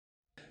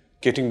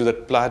Getting to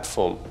that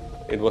platform,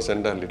 it was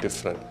entirely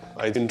different.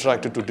 I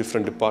interacted to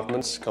different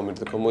departments, coming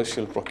to the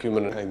commercial,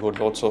 procurement, I got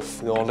lots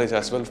of knowledge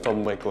as well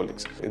from my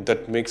colleagues.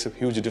 That makes a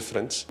huge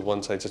difference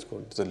once I just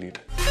go to the lead.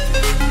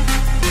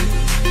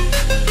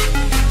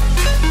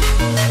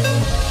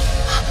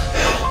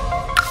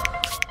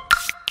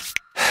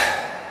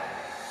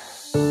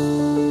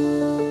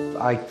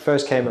 I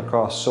first came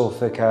across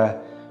Sulfikkar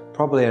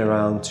probably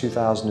around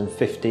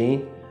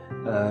 2015.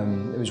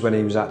 It was when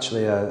he was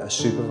actually a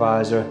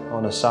supervisor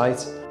on a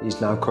site. He's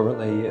now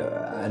currently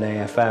an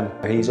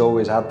AFM. He's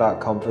always had that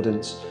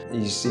confidence.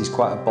 He's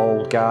quite a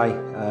bold guy.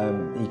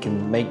 He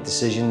can make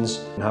decisions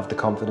and have the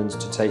confidence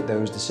to take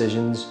those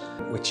decisions,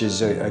 which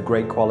is a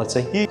great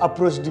quality. He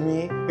approached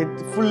me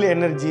with full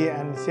energy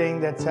and saying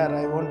that, "Sir,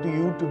 I want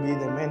you to be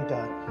the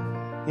mentor."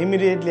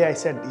 Immediately I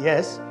said,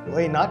 yes,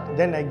 why not?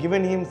 Then I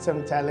given him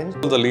some challenge.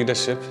 The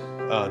leadership,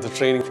 the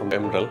training from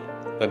Emrill,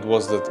 that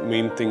was the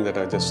main thing that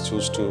I just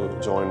chose to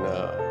join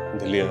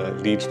the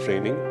lead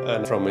training,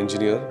 and from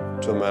engineer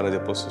to a manager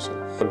position.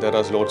 But there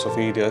are lots of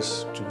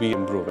areas to be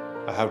improved.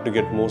 I have to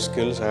get more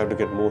skills, I have to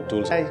get more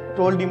tools. I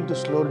told him to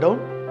slow down.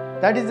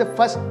 That is the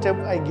first step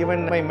I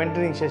given my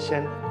mentoring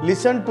session.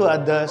 Listen to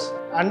others,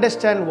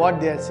 understand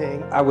what they are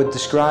saying. I would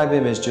describe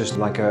him as just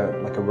like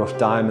a rough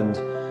diamond,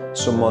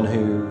 someone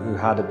who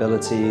had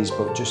abilities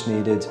but just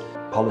needed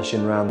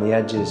polishing around the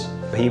edges.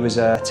 He was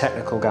a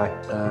technical guy.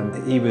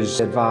 He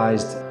was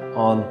advised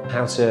on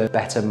how to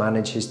better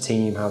manage his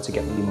team, how to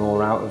get really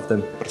more out of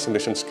them.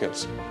 Presentation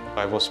skills.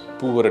 I was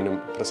poor in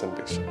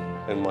presentation,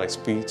 in my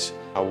speech,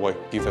 how I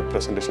give a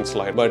presentation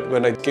slide. But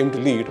when I came to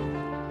lead,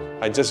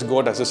 I just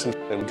got assistance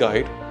and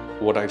guide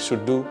what I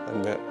should do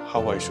and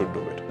how I should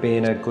do it.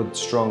 Being a good,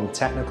 strong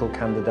technical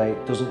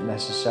candidate doesn't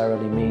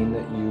necessarily mean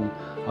that you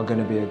are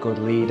going to be a good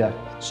leader.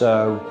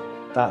 So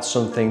that's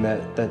something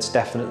that's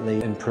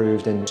definitely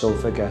improved in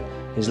Sulfikkar,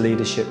 his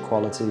leadership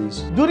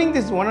qualities. During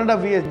this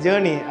 1.5 year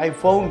journey, I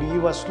found he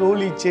was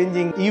slowly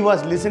changing. He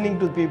was listening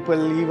to people.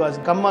 He was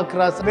come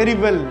across very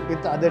well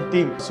with other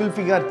team.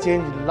 Sulfikkar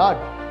changed a lot.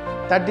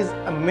 That is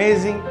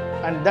amazing,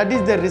 and that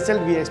is the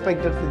result we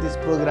expected for this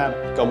program.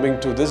 Coming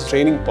to this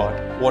training part,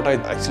 what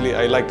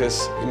I liked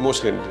is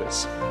emotional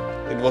intelligence.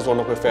 It was one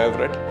of my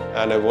favorite,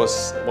 and it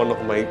was one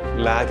of my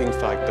lagging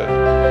factor.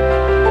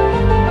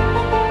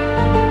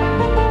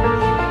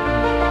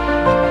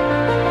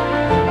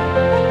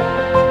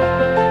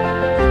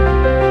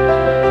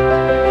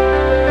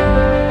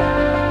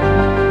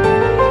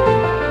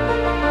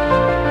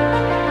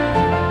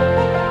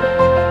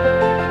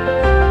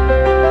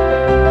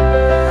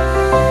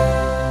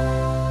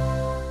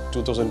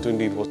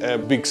 2020 was a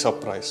big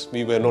surprise.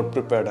 We were not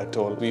prepared at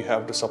all. We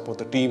have to support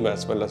the team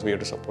as well as we have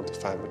to support the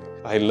family.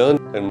 I learned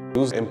and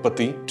used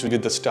empathy to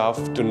get the staff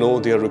to know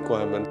their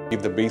requirements,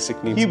 give the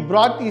basic needs. He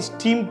brought his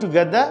team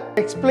together,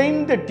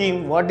 explained the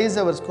team what is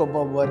our scope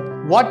of work,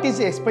 what is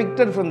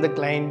expected from the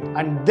client,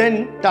 and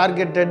then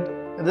targeted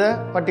the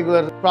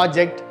particular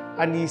project,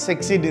 and he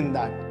succeeded in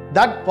that.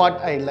 That part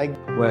I like.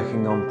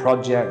 Working on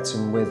projects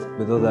and with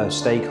other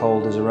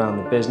stakeholders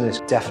around the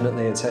business,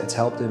 definitely it's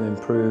helped him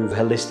improve.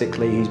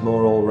 Holistically, he's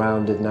more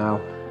all-rounded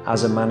now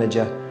as a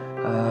manager.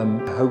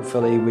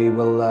 Hopefully we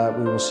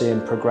will see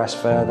him progress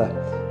further.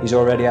 He's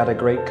already had a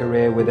great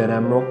career within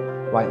Emrill,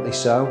 rightly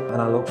so,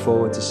 and I look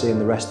forward to seeing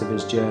the rest of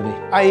his journey.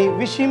 I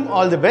wish him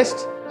all the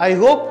best. I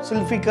hope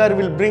Sulfikkar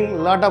will bring a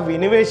lot of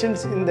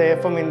innovations in the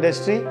FM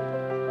industry.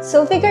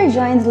 Sulfikkar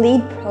joined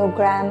LEAD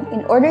program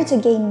in order to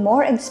gain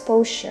more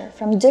exposure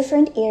from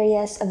different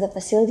areas of the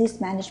facilities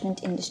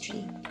management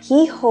industry.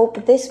 He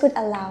hoped this would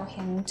allow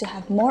him to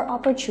have more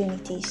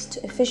opportunities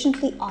to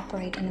efficiently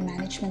operate on a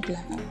management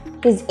level.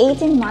 His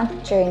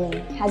 18-month journey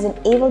has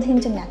enabled him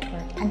to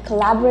network and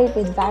collaborate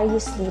with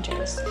various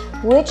leaders,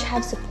 which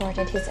have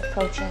supported his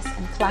approaches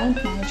on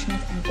client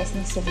management and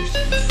business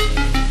solutions.